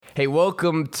Hey,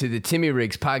 welcome to the Timmy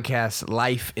Riggs podcast,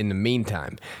 Life in the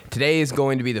Meantime. Today is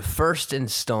going to be the first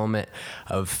installment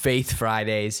of Faith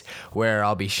Fridays, where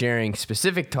I'll be sharing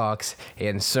specific talks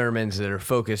and sermons that are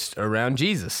focused around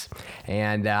Jesus.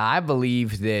 And I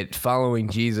believe that following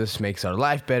Jesus makes our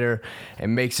life better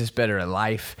and makes us better at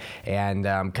life. And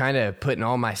I'm kind of putting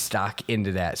all my stock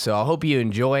into that. So I hope you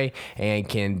enjoy and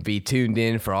can be tuned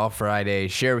in for all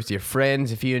Fridays. Share with your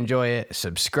friends if you enjoy it.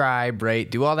 Subscribe,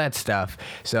 rate, do all that stuff.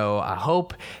 So I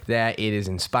hope that it is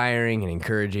inspiring and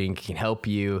encouraging, can help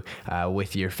you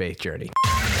with your faith journey.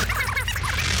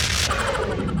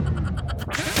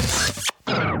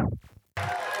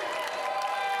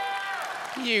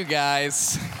 You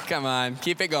guys, come on,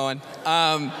 keep it going.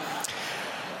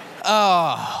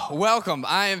 Welcome.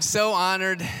 I am so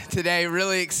honored today,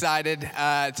 really excited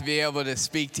to be able to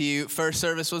speak to you. First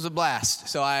service was a blast,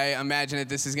 so I imagine that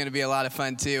this is going to be a lot of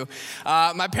fun too.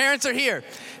 My parents are here.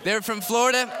 They're from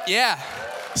Florida. Yeah.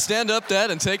 Stand up,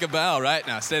 Dad, and take a bow, right?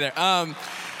 No, stay there.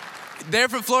 They're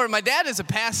from Florida. My dad is a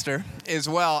pastor as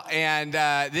well, and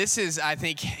this is, I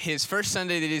think, his first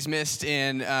Sunday that he's missed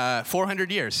in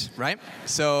 400 years, right?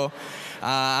 So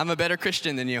I'm a better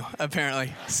Christian than you,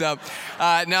 apparently. So,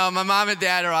 no, my mom and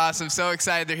dad are awesome. So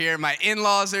excited they're here. My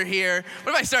in-laws are here.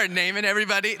 What if I started naming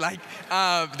everybody?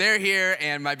 They're here,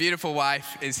 and my beautiful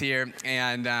wife is here,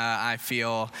 and I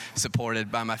feel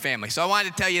supported by my family. So I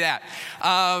wanted to tell you that.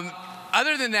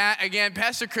 Other than that, again,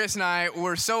 Pastor Chris and I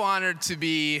were so honored to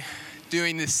be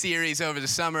doing this series over the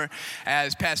summer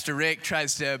as Pastor Rick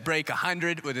tries to break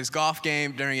 100 with his golf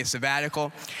game during a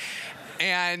sabbatical.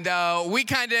 And we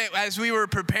kind of, as we were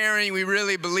preparing, we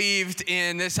really believed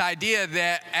in this idea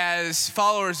that as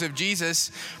followers of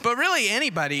Jesus, but really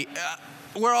anybody,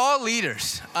 we're all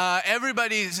leaders.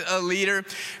 Everybody's a leader.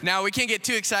 Now, we can't get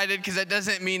too excited because that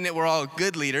doesn't mean that we're all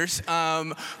good leaders.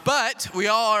 But we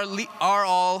all are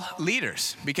all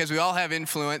leaders because we all have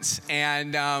influence.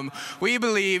 And we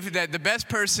believe that the best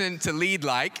person to lead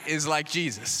is like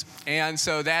Jesus. And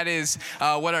so that is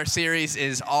what our series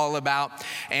is all about.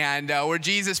 And we're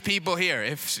Jesus people here.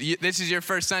 If this is your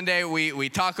first Sunday, we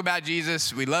talk about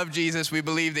Jesus. We love Jesus. We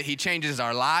believe that he changes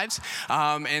our lives.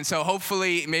 And so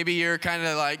hopefully maybe you're kind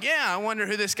of like, yeah, I wonder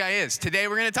who this guy is. Today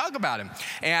we're going to talk about him.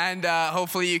 And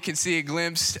hopefully you can see a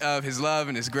glimpse of his love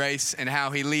and his grace and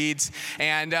how he leads.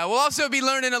 And we'll also be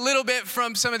learning a little bit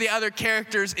from some of the other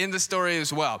characters in the story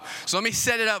as well. So let me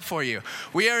set it up for you.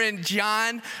 We are in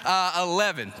John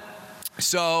 11.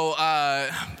 So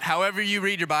however you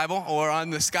read your Bible, or on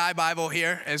the Sky Bible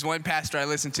here, as one pastor I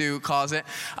listen to calls it,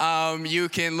 you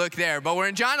can look there. But we're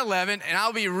in John 11, and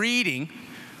I'll be reading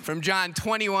from John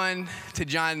 21 to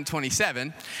John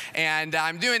 27. And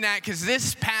I'm doing that because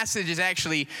this passage is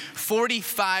actually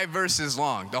 45 verses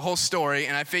long, the whole story.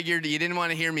 And I figured you didn't want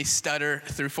to hear me stutter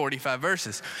through 45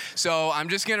 verses. So I'm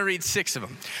just going to read 6 of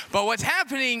them. But what's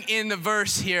happening in the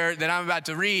verse here that I'm about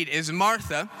to read is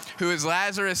Martha, who is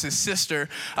Lazarus' sister,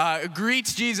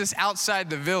 greets Jesus outside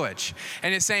the village.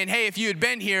 And is saying, hey, if you had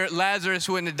been here, Lazarus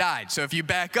wouldn't have died. So if you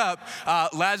back up,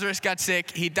 Lazarus got sick,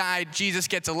 he died, Jesus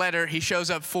gets a letter, he shows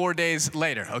up 4 days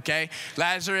later, okay?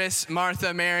 Lazarus,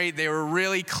 Martha, Mary, they were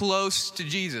really close to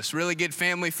Jesus, really good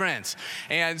family friends.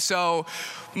 And so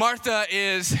Martha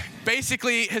is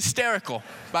basically hysterical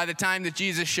by the time that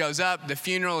Jesus shows up. The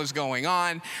funeral is going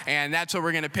on, and that's what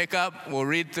we're going to pick up. We'll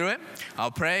read through it.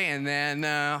 I'll pray, and then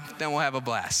we'll have a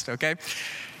blast, okay?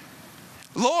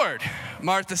 Lord,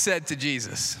 Martha said to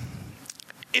Jesus,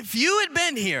 if you had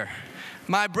been here,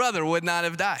 my brother would not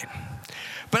have died.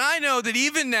 But I know that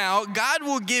even now, God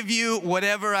will give you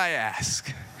whatever I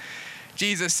ask.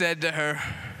 Jesus said to her,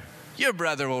 your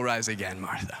brother will rise again,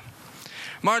 Martha.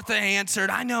 Martha answered,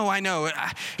 I know.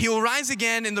 He will rise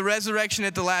again in the resurrection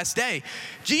at the last day.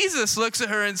 Jesus looks at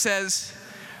her and says,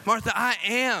 Martha, I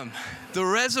am the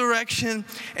resurrection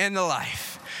and the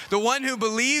life. The one who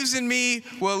believes in me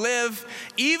will live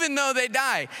even though they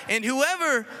die. And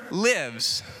whoever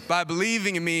lives by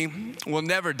believing in me will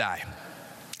never die.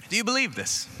 Do you believe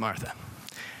this, Martha?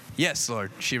 Yes,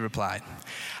 Lord, she replied.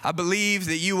 I believe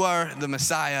that you are the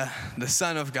Messiah, the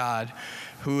Son of God,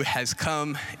 who has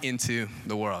come into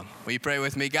the world. Will you pray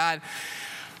with me? God,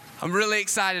 I'm really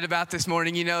excited about this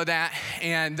morning, you know that,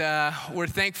 and we're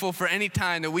thankful for any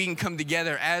time that we can come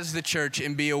together as the church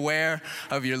and be aware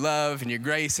of your love and your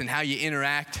grace and how you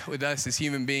interact with us as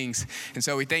human beings. And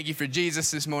so we thank you for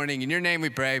Jesus this morning. In your name we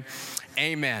pray,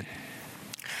 amen.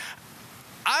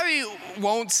 I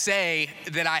won't say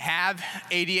that I have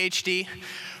ADHD,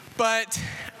 but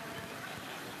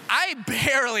I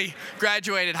barely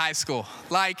graduated high school.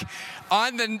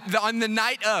 On the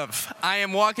night of, I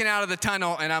am walking out of the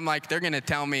tunnel, and I'm like, they're going to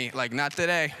tell me, like, not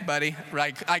today, buddy.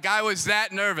 Like I was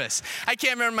that nervous. I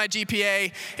can't remember my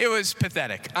GPA. It was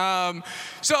pathetic.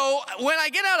 So when I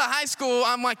get out of high school,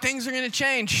 I'm like, things are going to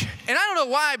change. And I don't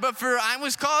know why, but I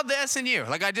was called to SNU.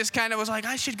 Like, I just kind of was like,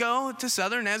 I should go to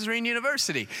Southern Nazarene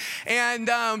University. And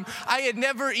I had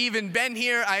never even been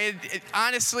here.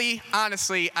 Honestly,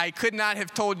 I could not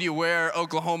have told you where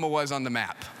Oklahoma was on the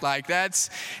map. Like, and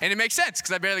it makes sense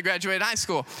because I barely graduated high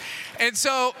school. And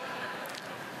so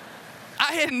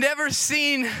I had never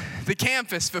seen the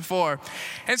campus before.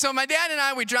 And so my dad and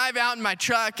I, we drive out in my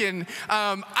truck, and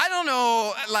I don't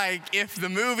know, like, if the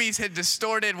movies had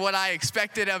distorted what I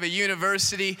expected of a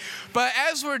university, but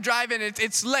as we're driving,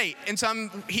 it's late, and so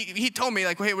he told me,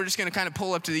 like, hey, we're just going to kind of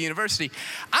pull up to the university.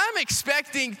 I'm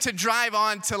expecting to drive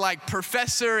on to, like,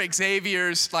 Professor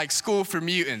Xavier's, like, School for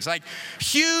Mutants, like,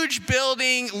 huge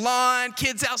building, lawn,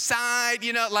 kids outside,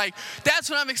 you know, like, that's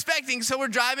what I'm expecting. So we're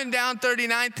driving down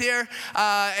 39th here.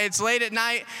 It's late at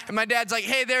night, and my dad's like,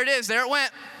 hey, there it is. There it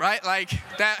went, right? Like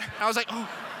that. I was like, oh,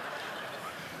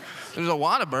 there's a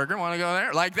Whataburger. Want to go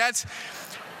there? Like, that's.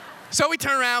 So we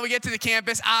turn around. We get to the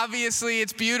campus. Obviously,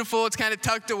 it's beautiful. It's kind of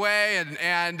tucked away,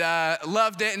 and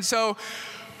loved it. And so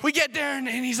we get there, and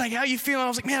he's like, how you feeling? I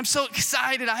was like, man, I'm so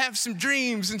excited. I have some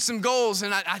dreams and some goals,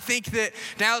 and I think that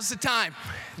now's the time.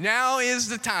 Now is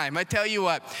the time, I tell you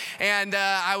what. And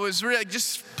I was really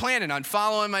just planning on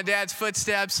following my dad's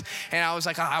footsteps, and I was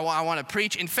like, I want to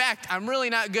preach. In fact, I'm really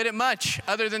not good at much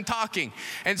other than talking.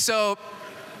 And so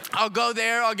I'll go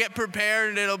there, I'll get prepared,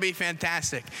 and it'll be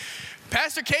fantastic.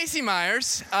 Pastor Casey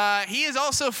Myers, he is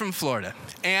also from Florida.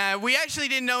 And we actually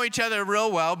didn't know each other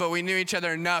real well, but we knew each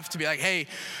other enough to be like, hey,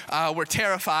 we're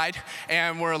terrified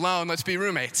and we're alone, let's be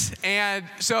roommates. And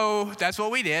so that's what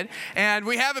we did. And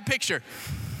we have a picture.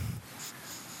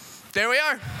 There we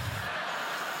are.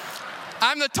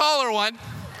 I'm the taller one.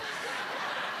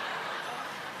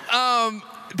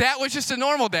 That was just a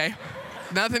normal day.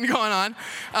 Nothing going on.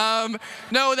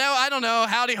 No, I don't know,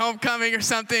 howdy homecoming or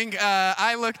something.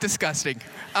 I look disgusting.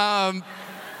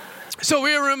 So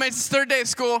we were roommates. It's third day of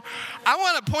school. I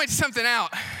want to point something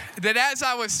out that as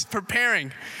I was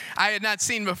preparing, I had not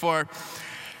seen before.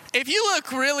 If you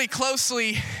look really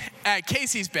closely at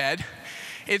Casey's bed,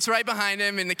 it's right behind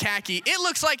him in the khaki. It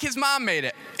looks like his mom made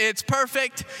it. It's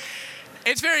perfect.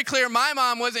 It's very clear my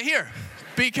mom wasn't here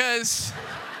because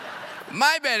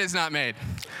my bed is not made.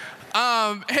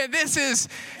 And this is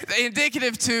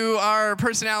indicative to our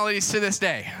personalities to this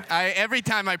day. Every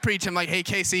time I preach, I'm like, hey,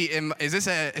 Casey, is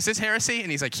this heresy?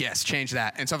 And he's like, yes, change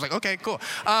that. And so I was like, okay, cool.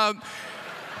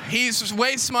 He's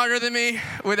way smarter than me,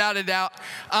 without a doubt.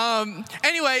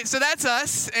 Anyway, so that's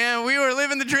us, and we were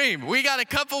living the dream. We got a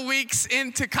couple weeks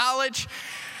into college,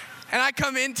 and I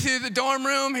come into the dorm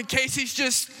room, and Casey's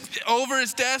just over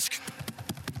his desk,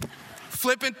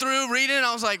 flipping through, reading.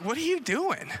 I was like, what are you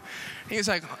doing? He was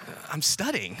like, I'm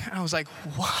studying. And I was like,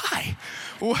 why?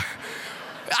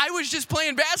 I was just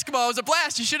playing basketball. It was a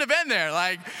blast. You should have been there.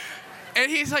 And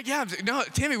he's like, yeah, no,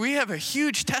 Timmy, we have a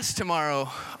huge test tomorrow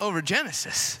over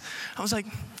Genesis. I was like,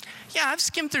 yeah, I've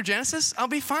skimmed through Genesis. I'll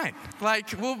be fine.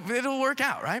 It'll work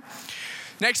out, right?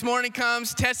 Next morning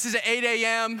comes, test is at 8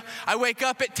 a.m. I wake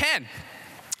up at 10.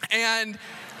 And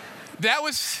that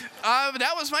was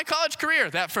my college career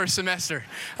that first semester,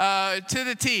 to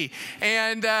the T.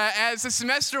 And as the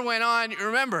semester went on,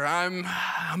 remember, I'm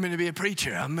going to be a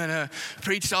preacher. I'm going to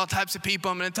preach to all types of people.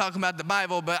 I'm going to talk about the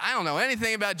Bible, but I don't know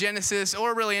anything about Genesis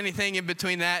or really anything in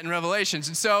between that and Revelations.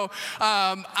 And so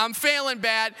I'm failing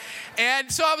bad.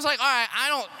 And so I was like, all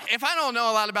right, if I don't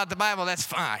know a lot about the Bible, that's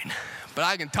fine. But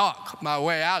I can talk my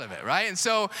way out of it, right? And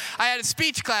so I had a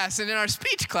speech class, and in our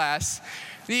speech class,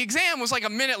 the exam was like a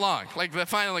minute long, like the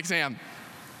final exam.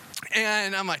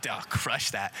 And I'm like, oh,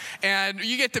 crush that. And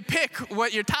you get to pick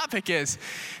what your topic is.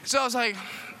 So I was like,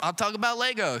 I'll talk about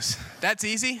Legos. That's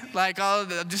easy. I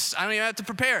don't even have to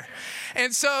prepare.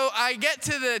 And so I get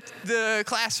to the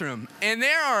classroom, and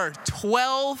there are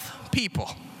 12 people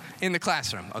in the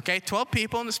classroom, okay? 12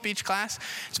 people in the speech class.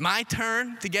 It's my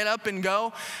turn to get up and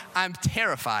go. I'm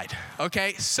terrified,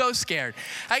 okay? So scared.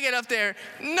 I get up there.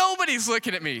 Nobody's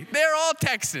looking at me. They're all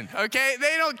texting, okay?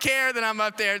 They don't care that I'm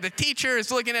up there. The teacher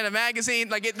is looking at a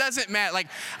magazine. It doesn't matter.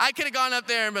 I could have gone up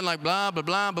there and been like, blah, blah,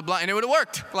 blah, blah, blah, and it would have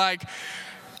worked.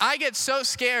 I get so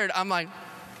scared. I'm like,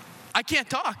 I can't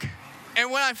talk.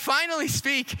 And when I finally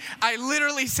speak, I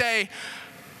literally say,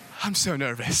 I'm so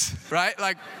nervous, right?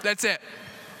 That's it.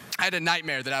 I had a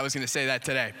nightmare that I was going to say that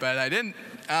today, but I didn't.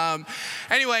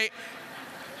 Anyway,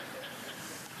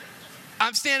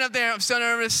 I'm standing up there, I'm so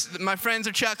nervous, my friends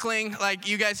are chuckling like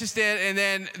you guys just did, and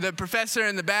then the professor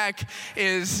in the back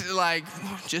is like,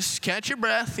 just catch your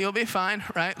breath, you'll be fine,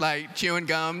 right? Like chewing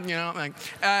gum, like.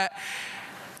 And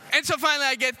so finally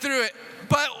I get through it,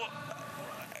 but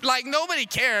like nobody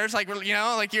cares, like,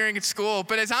 like you're in school,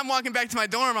 but as I'm walking back to my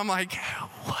dorm, I'm like,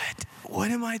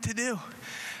 what am I to do?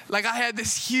 Like I had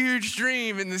this huge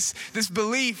dream and this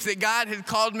belief that God had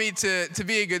called me to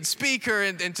be a good speaker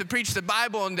and to preach the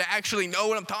Bible and to actually know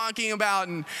what I'm talking about.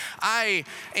 And I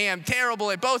am terrible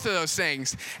at both of those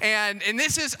things. And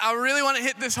this is, I really want to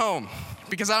hit this home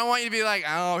because I don't want you to be like,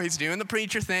 oh, he's doing the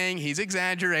preacher thing. He's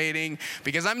exaggerating,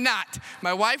 because I'm not.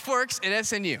 My wife works at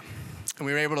SNU and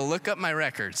we were able to look up my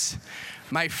records.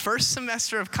 My first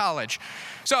semester of college.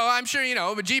 So I'm sure you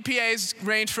know, but GPAs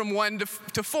range from 1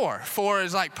 to 4. 4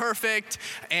 is like perfect,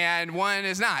 and 1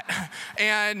 is not.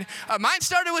 And mine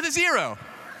started with a 0.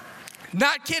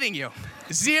 Not kidding you.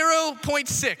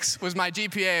 0.6 was my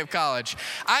GPA of college.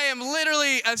 I am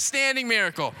literally a standing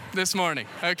miracle this morning,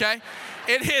 okay?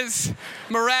 It is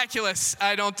miraculous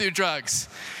I don't do drugs.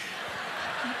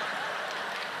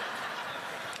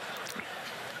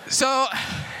 So,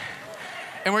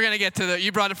 and we're going to get to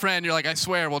you brought a friend, you're like, I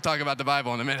swear we'll talk about the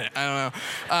Bible in a minute. I don't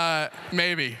know.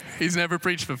 Maybe. He's never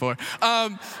preached before.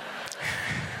 But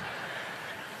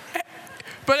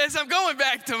as I'm going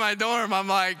back to my dorm, I'm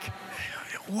like,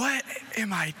 what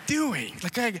am I doing?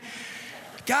 Like,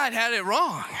 God had it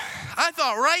wrong. I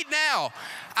thought right now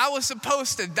I was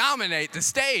supposed to dominate the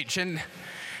stage, and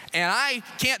I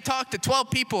can't talk to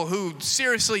 12 people who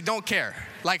seriously don't care.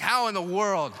 Like, how in the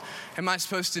world am I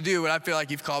supposed to do what I feel like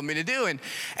you've called me to do? And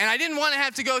I didn't want to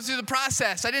have to go through the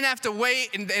process. I didn't have to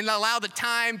wait and allow the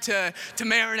time to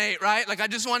marinate, right? Like, I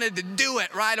just wanted to do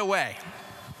it right away.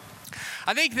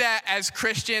 I think that as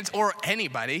Christians, or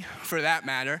anybody for that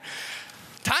matter,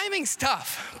 timing's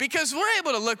tough because we're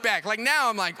able to look back. Like now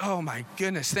I'm like, oh my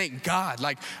goodness, thank God.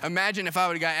 Like imagine if I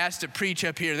would have got asked to preach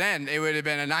up here then, it would have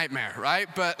been a nightmare, right?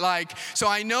 But like, so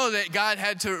I know that God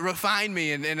had to refine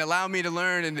me and allow me to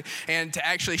learn and to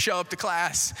actually show up to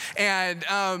class. And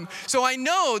so I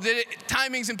know that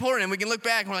timing's important, and we can look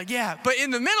back and we're like, yeah, but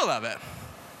in the middle of it,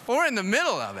 we're in the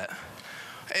middle of it.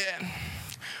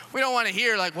 We don't want to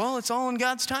hear like, well, it's all in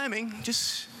God's timing.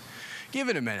 Just give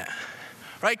it a minute.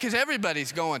 Right? Because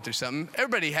everybody's going through something.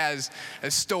 Everybody has a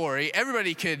story.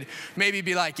 Everybody could maybe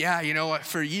be like, yeah, you know what,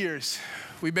 for years,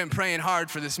 we've been praying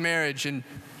hard for this marriage, and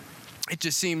it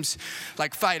just seems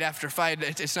like fight after fight,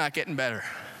 it's not getting better.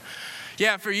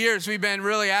 Yeah, for years, we've been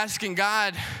really asking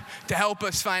God to help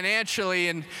us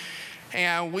financially,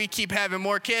 and we keep having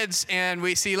more kids, and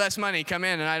we see less money come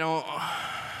in, and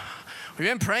we've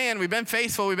been praying, we've been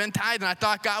faithful, we've been tithing, and I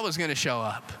thought God was going to show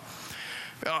up.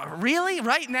 Really?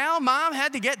 Right now, Mom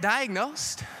had to get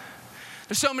diagnosed?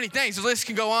 There's so many things. The list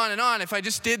can go on and on. If I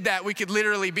just did that, we could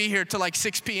literally be here till like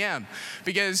 6 p.m.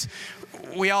 because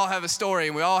we all have a story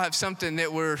and we all have something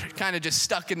that we're kind of just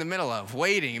stuck in the middle of,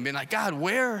 waiting and being like, God,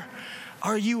 where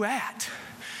are you at?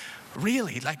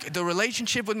 Really, like the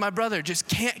relationship with my brother just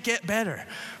can't get better.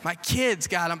 My kids,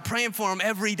 God, I'm praying for them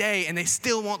every day and they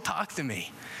still won't talk to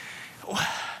me.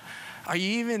 Are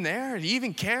you even there? Do you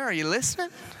even care? Are you listening?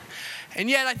 And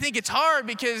yet I think it's hard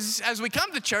because as we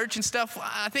come to church and stuff,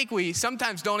 I think we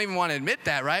sometimes don't even want to admit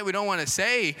that, right? We don't want to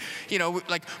say,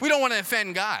 like we don't want to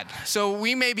offend God. So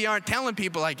we maybe aren't telling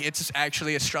people like it's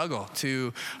actually a struggle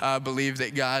to believe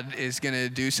that God is going to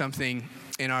do something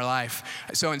in our life.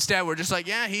 So instead we're just like,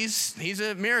 yeah, he's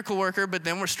a miracle worker, but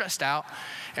then we're stressed out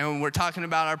and we're talking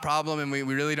about our problem and we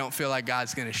really don't feel like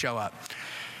God's going to show up.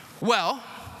 Well,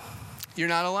 you're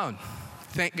not alone.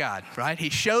 Thank God, right? He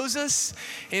shows us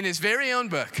in his very own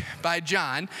book by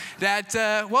John that,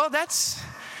 that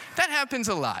happens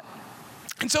a lot.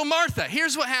 And so Martha,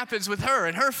 here's what happens with her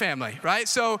and her family, right?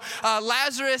 So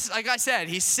Lazarus, like I said,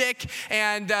 he's sick,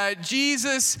 and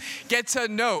Jesus gets a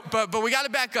note. But we got to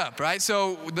back up, right?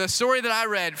 So the story that I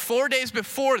read, 4 days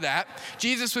before that,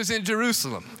 Jesus was in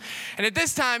Jerusalem. And at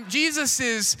this time, Jesus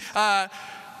is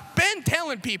been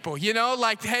telling people,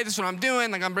 like, hey, this is what I'm doing.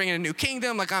 Like, I'm bringing a new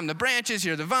kingdom. Like, I'm the branches,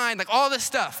 you're the vine. Like, all this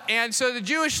stuff. And so the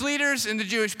Jewish leaders and the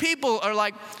Jewish people are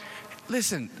like,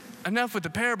 listen, enough with the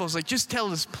parables. Like, just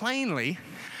tell us plainly,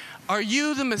 are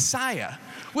you the Messiah?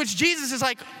 Which Jesus is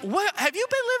like, what? Have you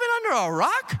been living under a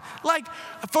rock? Like,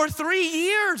 for 3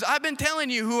 years, I've been telling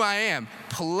you who I am,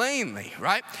 plainly,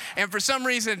 right? And for some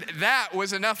reason, that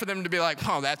was enough for them to be like,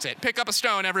 oh, that's it. Pick up a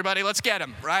stone, everybody, let's get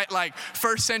him, right? Like,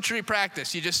 first century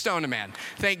practice, you just stone a man.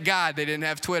 Thank God they didn't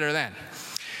have Twitter then.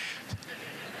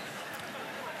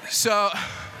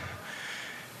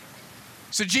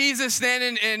 So Jesus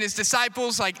then and his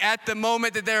disciples, like at the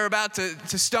moment that they're about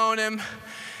to stone him,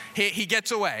 he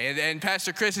gets away. And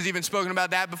Pastor Chris has even spoken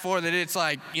about that before, that it's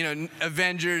like,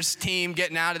 Avengers team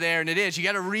getting out of there. And it is. You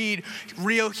got to read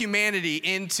real humanity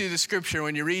into the scripture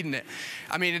when you're reading it.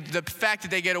 I mean, the fact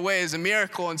that they get away is a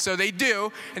miracle. And so they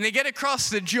do. And they get across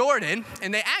the Jordan.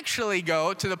 And they actually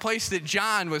go to the place that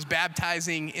John was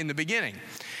baptizing in the beginning.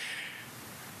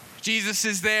 Jesus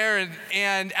is there.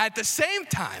 And at the same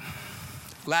time,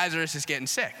 Lazarus is getting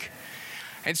sick.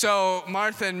 And so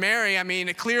Martha and Mary,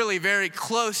 clearly very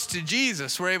close to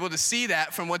Jesus, we're able to see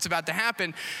that from what's about to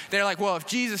happen. They're like, well, if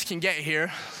Jesus can get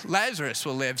here, Lazarus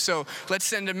will live. So let's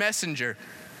send a messenger.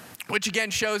 Which again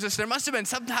shows us there must have been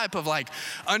some type of like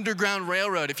underground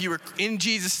railroad if you were in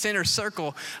Jesus' inner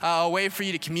circle, a way for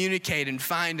you to communicate and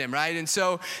find him, right? And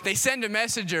so they send a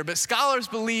messenger, but scholars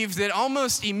believe that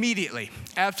almost immediately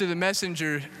after the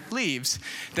messenger leaves,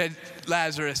 that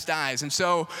Lazarus dies. And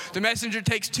so the messenger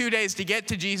takes 2 days to get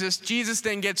to Jesus. Jesus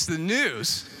then gets the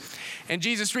news, and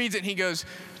Jesus reads it and he goes,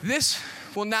 "This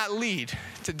will not lead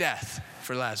to death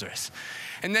for Lazarus."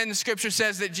 And then the scripture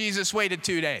says that Jesus waited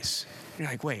 2 days. You're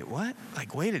like, wait, what?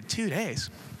 Like waited 2 days?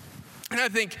 And I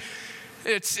think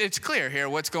it's clear here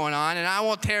what's going on, and I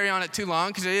won't tarry on it too long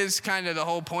because it is kind of the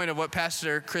whole point of what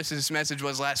Pastor Chris's message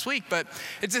was last week. But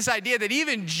it's this idea that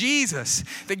even Jesus,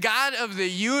 the God of the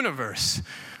universe,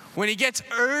 when he gets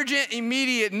urgent,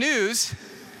 immediate news,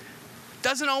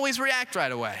 doesn't always react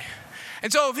right away.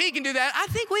 And so if he can do that, I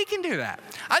think we can do that.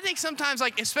 I think sometimes,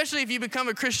 like, especially if you become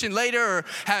a Christian later or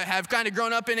have kind of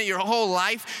grown up in it your whole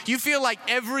life, you feel like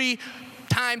every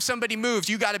time somebody moves,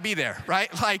 you got to be there,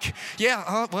 right? Like,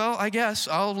 well, I guess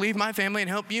I'll leave my family and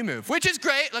help you move, which is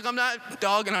great. Like, I'm not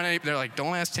dogging on anybody. They're like,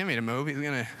 don't ask Timmy to move. He's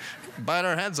going to bite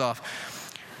our heads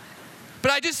off.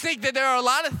 But I just think that there are a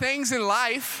lot of things in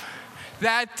life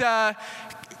that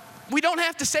we don't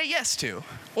have to say yes to.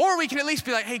 Or we can at least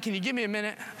be like, hey, can you give me a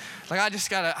minute? Like,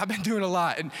 I've been doing a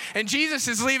lot. And Jesus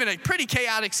is leaving a pretty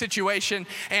chaotic situation.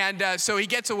 And so he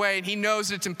gets away and he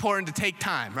knows it's important to take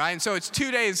time, right? And so it's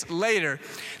 2 days later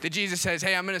that Jesus says,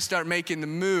 hey, I'm going to start making the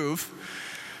move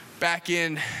back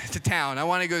into town. I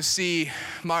want to go see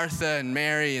Martha and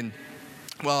Mary, and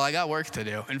well, I got work to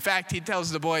do. In fact, he tells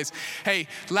the boys, hey,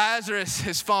 Lazarus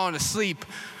has fallen asleep,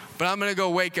 but I'm going to go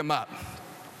wake him up.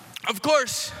 Of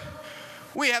course,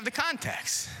 we have the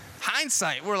context.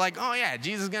 Hindsight, we're like, oh yeah,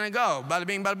 Jesus is going to go. Bada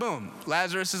bing, bada boom.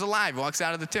 Lazarus is alive, walks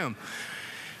out of the tomb.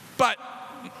 But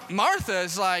Martha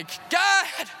is like,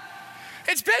 God,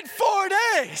 it's been 4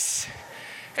 days.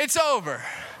 It's over.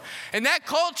 In that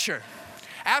culture,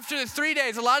 after the 3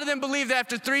 days, a lot of them believe that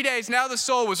after 3 days, now the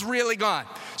soul was really gone.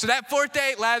 So that fourth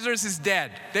day, Lazarus is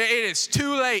dead. It is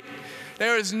too late.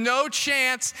 There is no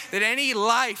chance that any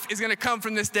life is going to come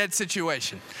from this dead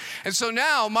situation. And so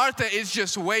now Martha is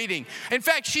just waiting. In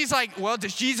fact, she's like, well,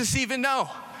 does Jesus even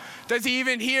know? Does he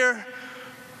even hear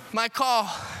my call?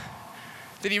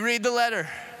 Did he read the letter?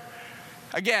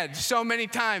 Again, so many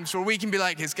times where we can be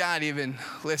like, is God even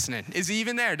listening? Is he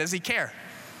even there? Does he care?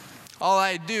 All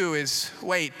I do is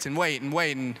wait and wait and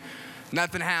wait, and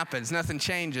nothing happens, nothing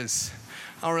changes.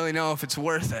 I don't really know if it's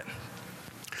worth it.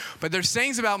 But there's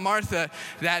things about Martha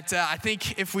that I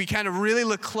think if we kind of really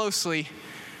look closely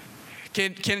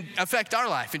can affect our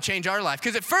life and change our life.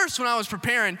 Because at first when I was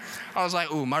preparing, I was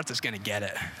like, ooh, Martha's going to get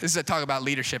it. This is a talk about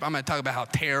leadership. I'm going to talk about how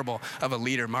terrible of a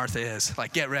leader Martha is.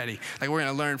 Like, get ready. Like, we're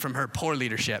going to learn from her poor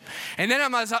leadership. And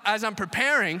then as I'm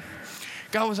preparing,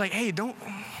 God was like, hey, don't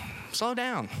slow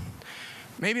down.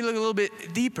 Maybe look a little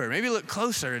bit deeper. Maybe look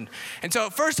closer. And so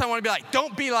at first I want to be like,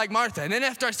 don't be like Martha. And then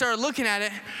after I started looking at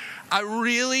it, I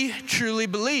really, truly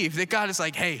believe that God is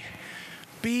like, hey,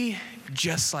 be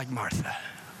just like Martha.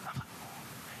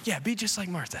 Yeah, be just like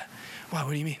Martha. Wow,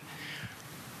 what do you mean?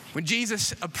 When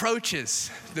Jesus approaches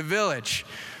the village,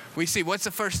 we see what's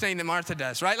the first thing that Martha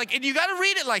does, right? Like, and you got to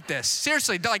read it like this.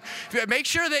 Seriously, like, make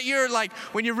sure that you're like,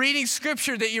 when you're reading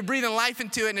scripture, that you're breathing life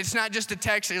into it, and it's not just a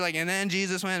text that you're like, and then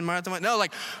Jesus went and Martha went. No,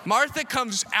 like, Martha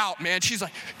comes out, man. She's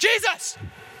like, Jesus!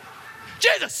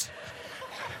 Jesus!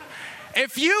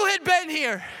 If you had been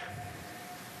here,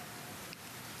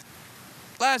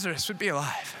 Lazarus would be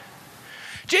alive.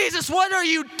 Jesus, what are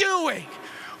you doing?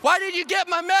 Why did you get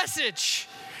my message?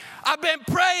 I've been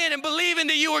praying and believing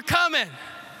that you were coming.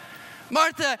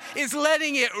 Martha is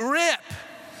letting it rip.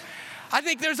 I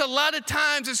think there's a lot of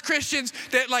times as Christians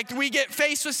that like we get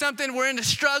faced with something, we're in a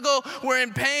struggle, we're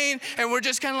in pain, and we're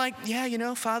just kind of like, yeah, you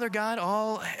know, Father God,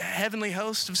 all heavenly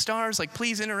host of stars, like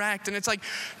please interact. And it's like,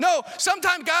 no,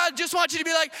 sometimes God just wants you to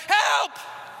be like, help!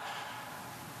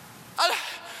 I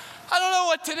don't know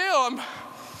what to do.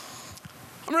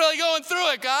 I'm really going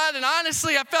through it, God. And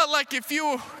honestly, I felt like if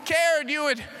you cared, you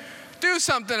would do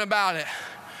something about it.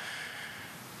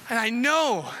 And I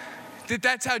know that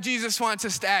that's how Jesus wants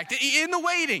us to act. In the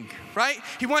waiting, right?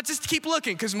 He wants us to keep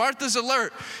looking because Martha's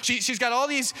alert. She's got all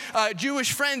these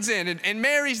Jewish friends in, and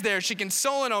Mary's there. She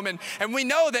consoling them. And we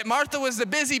know that Martha was the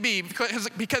busy bee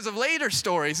because of later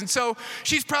stories. And so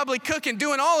she's probably cooking,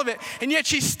 doing all of it. And yet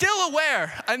she's still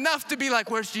aware enough to be like,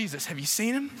 where's Jesus? Have you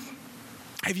seen him?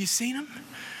 Have you seen him?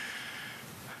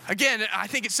 Again, I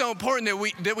think it's so important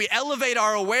that we elevate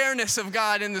our awareness of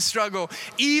God in the struggle,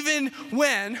 even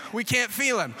when we can't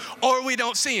feel him or we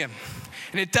don't see him.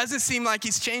 And it doesn't seem like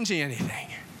he's changing anything.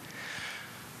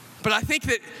 But I think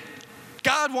that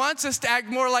God wants us to act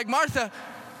more like Martha,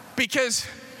 because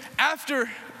after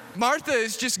Martha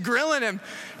is just grilling him,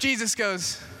 Jesus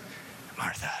goes,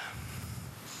 Martha,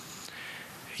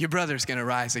 your brother's going to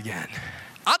rise again.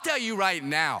 I'll tell you right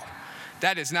now,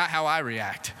 that is not how I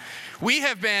react. We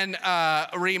have been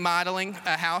remodeling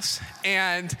a house,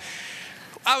 and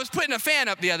I was putting a fan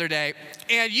up the other day,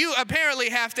 and you apparently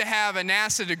have to have a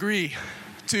NASA degree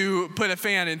to put a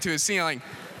fan into a ceiling.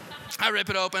 I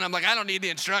rip it open. I'm like, I don't need the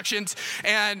instructions.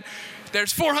 And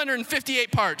there's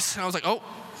 458 parts. And I was like, oh,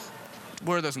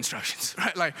 where are those instructions?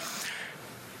 Right? Like,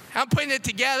 I'm putting it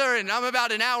together, and I'm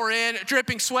about an hour in,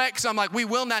 dripping sweat, because I'm like, we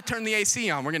will not turn the AC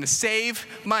on. We're going to save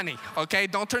money, okay?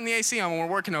 Don't turn the AC on when we're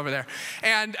working over there.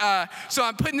 And so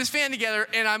I'm putting this fan together,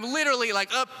 and I'm literally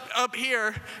like up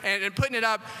here and putting it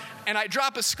up, and I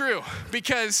drop a screw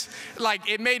because like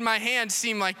it made my hands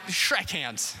seem like Shrek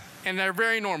hands, and they're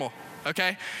very normal,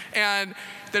 okay? And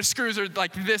the screws are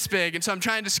like this big, and so I'm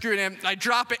trying to screw it in. I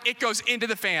drop it, it goes into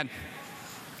the fan.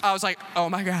 I was like, oh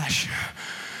my gosh.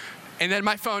 And then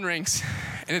my phone rings,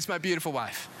 and it's my beautiful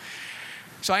wife.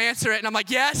 So I answer it, and I'm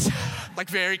like, yes, like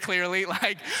very clearly,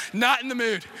 like not in the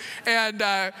mood.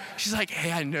 And she's like,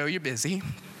 hey, I know you're busy,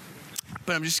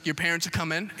 but your parents are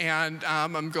coming, and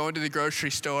I'm going to the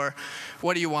grocery store.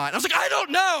 What do you want? I was like, I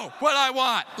don't know what I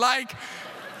want. Like,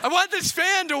 I want this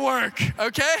fan to work,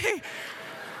 okay?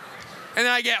 And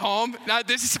then I get home. Now,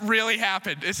 this really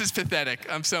happened. This is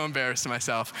pathetic. I'm so embarrassed of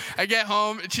myself. I get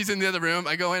home, and she's in the other room.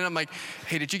 I go in, and I'm like,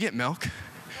 hey, did you get milk?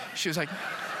 She was like,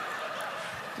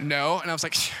 no. And I was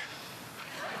like, shh.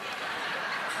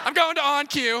 I'm going to on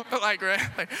cue. Like,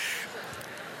 right?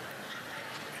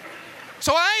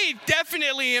 So I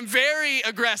definitely am very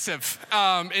aggressive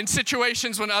in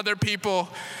situations when other people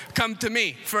come to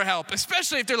me for help,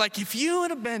 especially if they're like, if you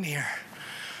would have been here.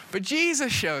 But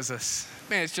Jesus shows us,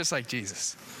 man, it's just like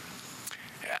Jesus.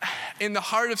 In the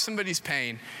heart of somebody's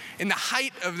pain, in the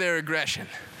height of their aggression,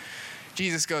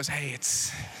 Jesus goes, hey,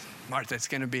 it's Martha, it's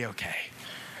going to be okay.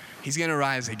 He's going to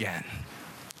rise again.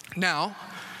 Now,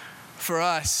 for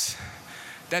us,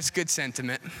 that's good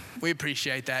sentiment. We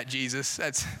appreciate that, Jesus.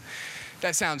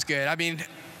 That sounds good. I mean,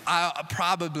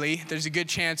 probably, there's a good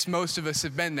chance most of us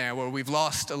have been there where we've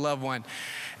lost a loved one,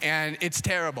 and it's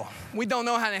terrible. We don't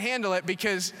know how to handle it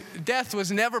because death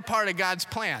was never part of God's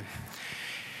plan.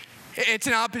 It's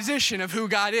an opposition of who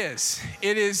God is.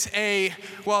 It's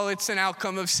an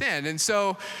outcome of sin. And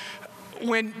so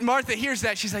when Martha hears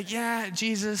that, she's like, yeah,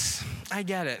 Jesus, I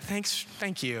get it.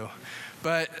 Thank you.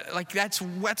 But like that's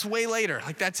way later.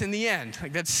 Like that's in the end.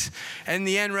 Like that's in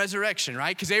the end resurrection,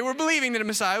 right? Because they were believing that a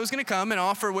Messiah was going to come and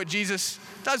offer what Jesus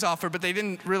does offer, but they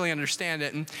didn't really understand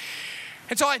it. And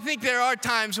so I think there are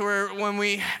times when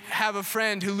we have a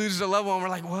friend who loses a loved one, we're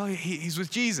like, well, he's with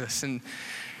Jesus, and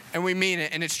we mean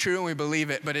it, and it's true, and we believe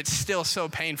it, but it's still so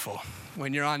painful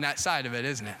when you're on that side of it,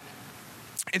 isn't it?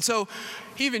 And so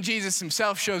even Jesus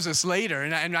himself shows us later,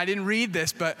 and I didn't read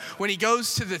this, but when he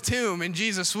goes to the tomb and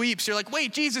Jesus weeps, you're like,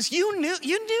 wait, Jesus, you knew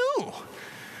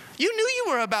you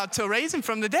were about to raise him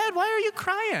from the dead. Why are you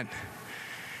crying?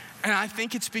 And I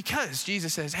think it's because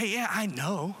Jesus says, hey, yeah, I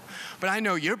know, but I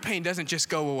know your pain doesn't just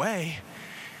go away,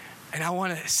 and I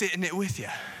want to sit in it with you.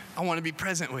 I want to be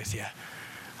present with you.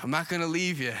 I'm not going to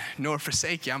leave you nor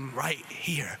forsake you. I'm right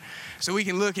here. So we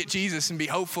can look at Jesus and be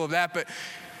hopeful of that. But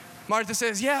Martha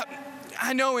says, yeah,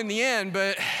 I know in the end,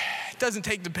 but it doesn't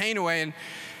take the pain away. And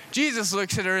Jesus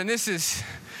looks at her, and this is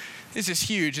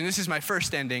huge. And this is my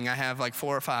first ending. I have like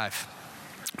 4 or 5.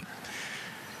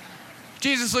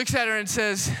 Jesus looks at her and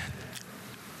says,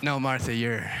 no, Martha,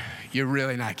 you're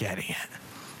really not getting it.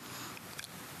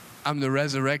 I'm the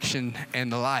resurrection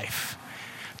and the life.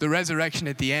 The resurrection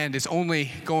at the end is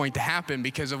only going to happen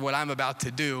because of what I'm about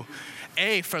to do,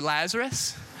 for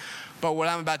Lazarus, but what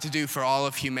I'm about to do for all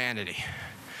of humanity.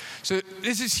 So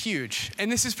this is huge.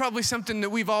 And this is probably something that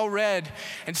we've all read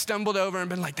and stumbled over and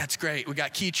been like, that's great. We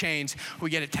got keychains. We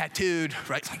get it tattooed,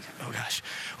 right? Like, oh gosh.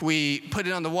 We put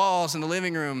it on the walls in the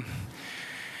living room.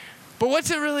 But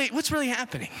what's really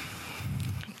happening?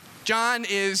 John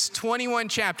is 21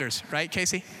 chapters, right,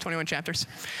 Casey? 21 chapters.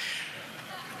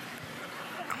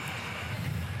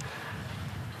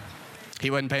 He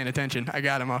wasn't paying attention. I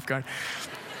got him off guard.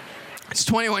 It's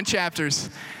 21 chapters.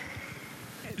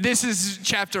 This is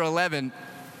chapter 11,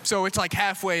 so it's like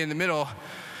halfway in the middle.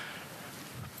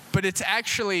 But it's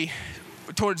actually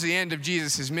towards the end of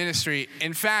Jesus' ministry.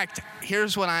 In fact,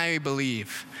 here's what I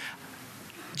believe.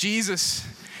 Jesus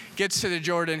gets to the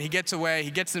Jordan, he gets away,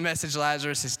 he gets the message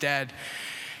Lazarus is dead,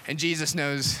 and Jesus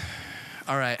knows,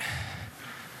 all right,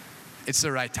 it's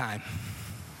the right time.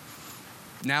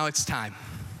 Now it's time.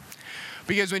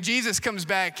 Because when Jesus comes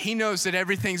back, he knows that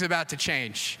everything's about to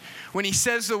change. When he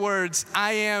says the words,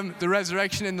 I am the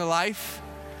resurrection and the life,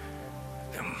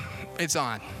 it's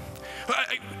on.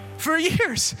 For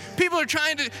years, people are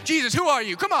trying to, Jesus, who are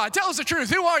you? Come on, tell us the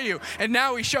truth. Who are you? And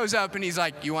now he shows up and he's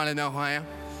like, you want to know who I am?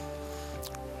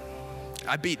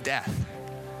 I beat death.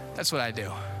 That's what I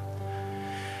do.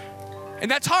 And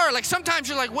that's hard. Like sometimes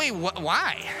you're like, wait,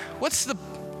 why? What do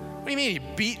you mean you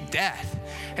beat death?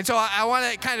 And so I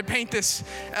want to kind of paint this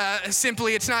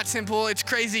simply. It's not simple, it's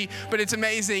crazy, but it's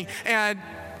amazing. And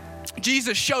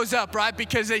Jesus shows up, right?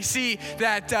 Because they see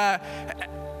that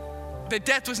that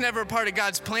death was never a part of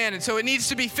God's plan. And so it needs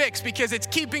to be fixed because it's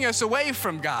keeping us away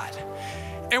from God.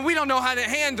 And we don't know how to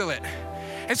handle it.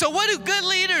 And so what do good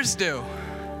leaders do?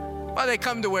 Well, they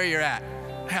come to where you're at.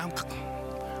 Hey,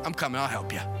 I'm coming, I'll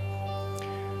help you.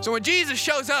 So when Jesus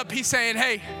shows up, he's saying,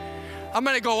 hey, I'm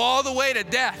going to go all the way to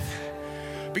death.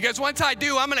 Because once I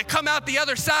do, I'm going to come out the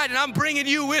other side and I'm bringing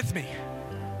you with me.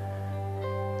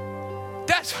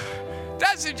 That's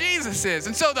who Jesus is.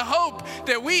 And so the hope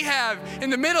that we have in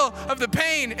the middle of the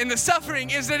pain and the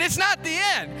suffering is that it's not the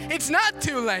end. It's not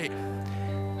too late.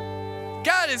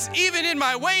 God is, even in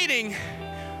my waiting,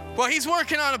 well, he's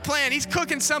working on a plan. He's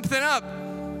cooking something up.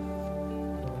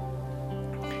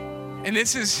 And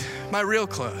this is my real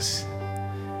close.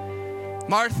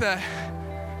 Martha,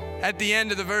 at the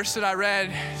end of the verse that I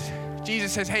read,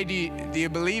 Jesus says, hey, do you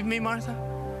believe me, Martha?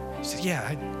 She says,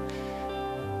 yeah,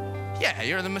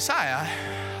 you're the Messiah.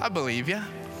 I believe you.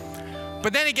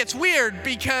 But then it gets weird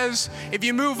because if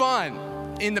you move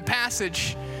on in the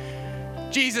passage,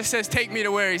 Jesus says, take me to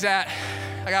where he's at.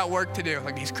 I got work to do.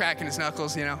 Like he's cracking his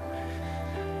knuckles, you know.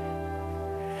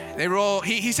 They roll,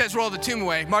 he says, roll the tomb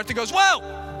away. Martha goes,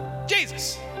 whoa,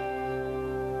 Jesus.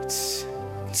 It's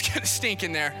gonna stink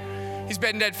in there. He's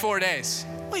been dead 4 days.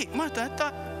 Wait, Martha,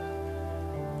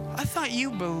 I thought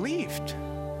you believed.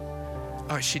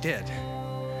 Oh, she did.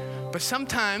 But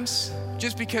sometimes,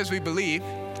 just because we believe,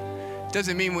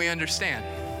 doesn't mean we understand.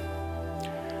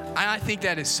 And I think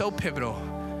that is so pivotal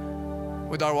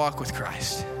with our walk with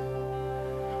Christ.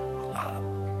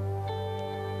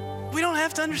 We don't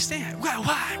have to understand.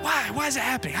 Why is it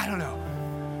happening? I don't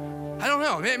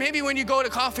know. Maybe when you go to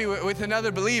coffee with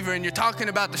another believer and you're talking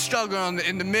about the struggle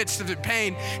in the midst of the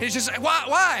pain, it's just like,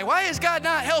 why? Why is God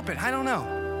not helping? I don't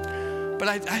know. But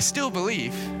I still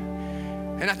believe.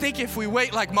 And I think if we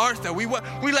wait like Martha, we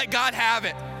let God have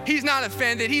it. He's not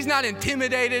offended. He's not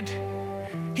intimidated.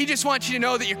 He just wants you to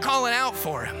know that you're calling out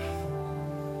for him.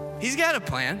 He's got a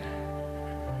plan.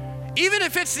 Even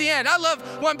if it's the end. I love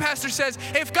one pastor says,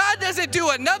 if God doesn't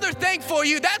do another thing for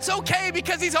you, that's okay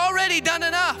because he's already done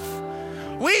enough.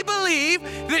 We believe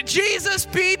that Jesus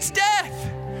beats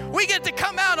death. We get to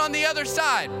come out on the other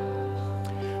side.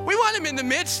 We want him in the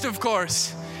midst, of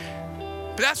course.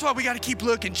 But that's why we got to keep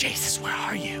looking. Jesus, where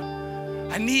are you?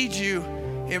 I need you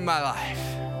in my life.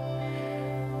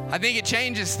 I think it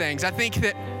changes things. I think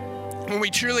that when we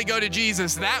truly go to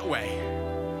Jesus that way,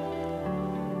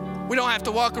 we don't have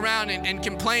to walk around and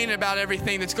complain about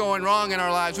everything that's going wrong in our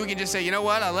lives. We can just say, you know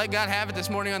what? I let God have it this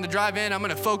morning on the drive in. I'm going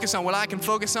to focus on what I can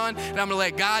focus on, and I'm going to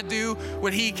let God do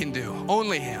what he can do.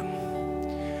 Only him.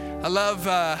 I love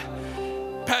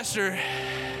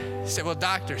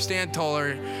Dr. Stan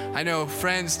Toller. I know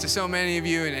friends to so many of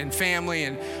you and family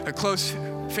and a close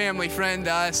family friend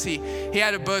to us. He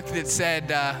had a book that said,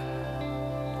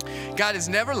 God is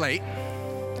never late.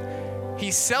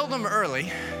 He's seldom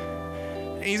early.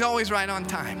 He's always right on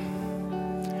time.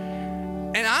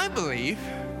 And I believe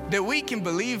that we can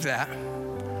believe that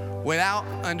without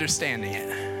understanding it.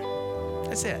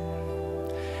 That's it.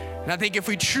 And I think if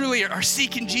we truly are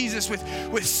seeking Jesus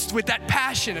with that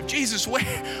passion of Jesus,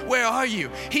 where are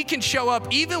you? He can show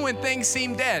up even when things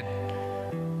seem dead.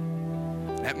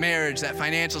 That marriage, that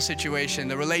financial situation,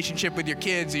 the relationship with your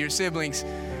kids or your siblings,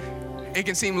 it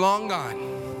can seem long gone.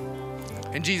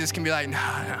 And Jesus can be like, no,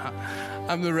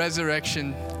 I'm the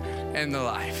resurrection and the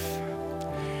life.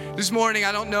 This morning,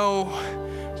 I don't know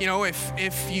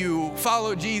if you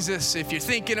follow Jesus, if you're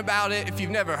thinking about it, if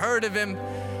you've never heard of him.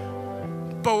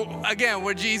 But again,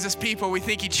 we're Jesus people. We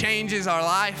think he changes our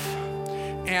life.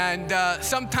 And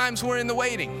sometimes we're in the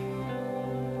waiting.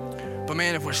 But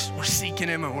man, if we're seeking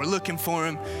him and we're looking for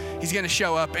him, he's going to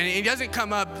show up. And he doesn't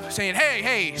come up saying,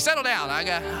 hey, settle down. I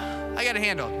got it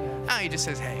handled. No, he just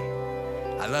says, hey,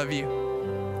 I love you.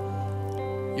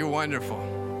 You're wonderful.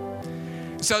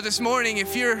 So this morning,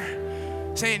 if you're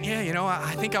saying,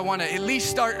 I think I want to at least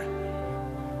start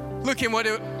looking what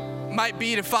it might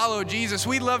be to follow Jesus,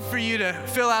 we'd love for you to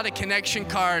fill out a connection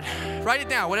card. Write it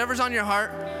down, whatever's on your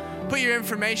heart. Put your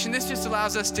information. This just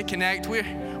allows us to connect.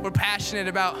 We're passionate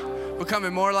about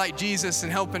becoming more like Jesus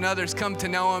and helping others come to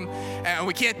know him. And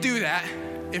we can't do that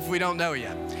if we don't know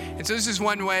yet. And so this is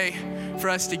one way for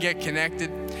us to get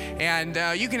connected. And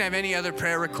you can have any other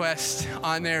prayer requests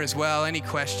on there as well, any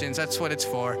questions. That's what it's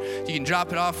for. You can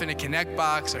drop it off in a Connect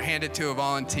box or hand it to a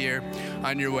volunteer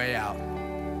on your way out.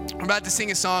 We're about to sing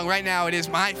a song. Right now, it is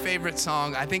my favorite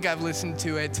song. I think I've listened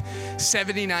to it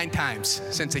 79 times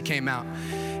since it came out.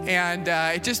 And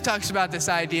it just talks about this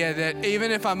idea that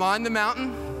even if I'm on the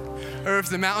mountain or if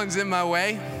the mountain's in my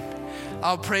way,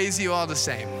 I'll praise you all the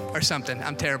same or something.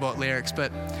 I'm terrible at lyrics,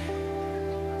 but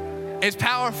it's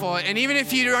powerful. And even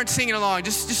if you aren't singing along,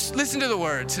 just listen to the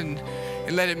words and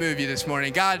let it move you this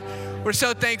morning. God, we're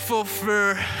so thankful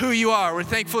for who you are. We're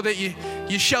thankful that you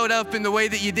showed up in the way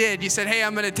that you did. You said, hey,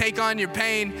 I'm going to take on your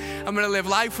pain. I'm going to live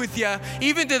life with you,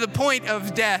 even to the point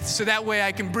of death, so that way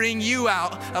I can bring you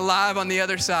out alive on the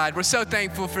other side. We're so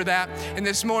thankful for that. And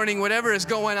this morning, whatever is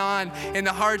going on in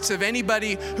the hearts of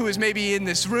anybody who is maybe in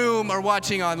this room or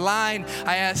watching online,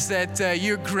 I ask that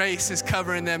your grace is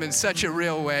covering them in such a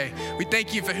real way. We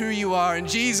thank you for who you are. In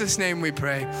Jesus' name we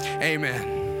pray.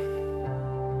 Amen.